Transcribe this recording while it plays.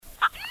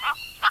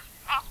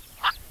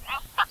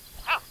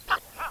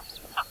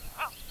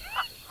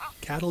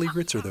Cattle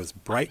egrets are those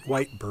bright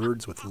white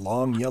birds with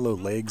long yellow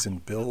legs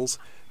and bills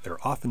that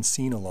are often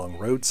seen along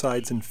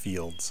roadsides and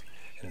fields,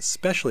 and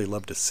especially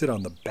love to sit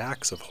on the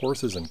backs of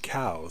horses and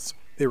cows.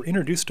 They were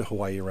introduced to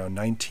Hawaii around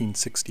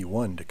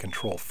 1961 to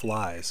control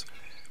flies,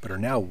 but are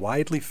now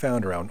widely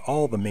found around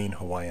all the main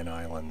Hawaiian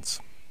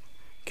islands.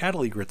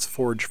 Cattle egrets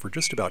forage for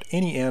just about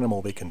any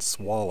animal they can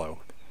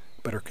swallow,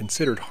 but are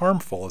considered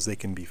harmful as they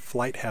can be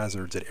flight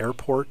hazards at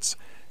airports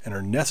and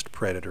are nest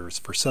predators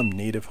for some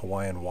native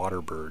Hawaiian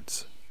water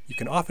birds. You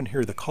can often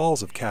hear the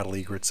calls of cattle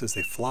egrets as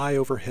they fly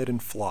overhead in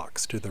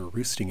flocks to their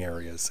roosting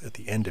areas at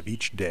the end of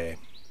each day.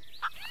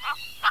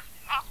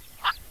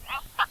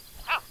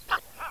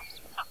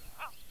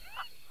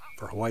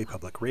 For Hawaii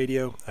Public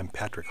Radio, I'm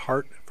Patrick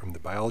Hart from the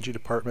Biology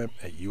Department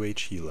at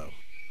UH Hilo.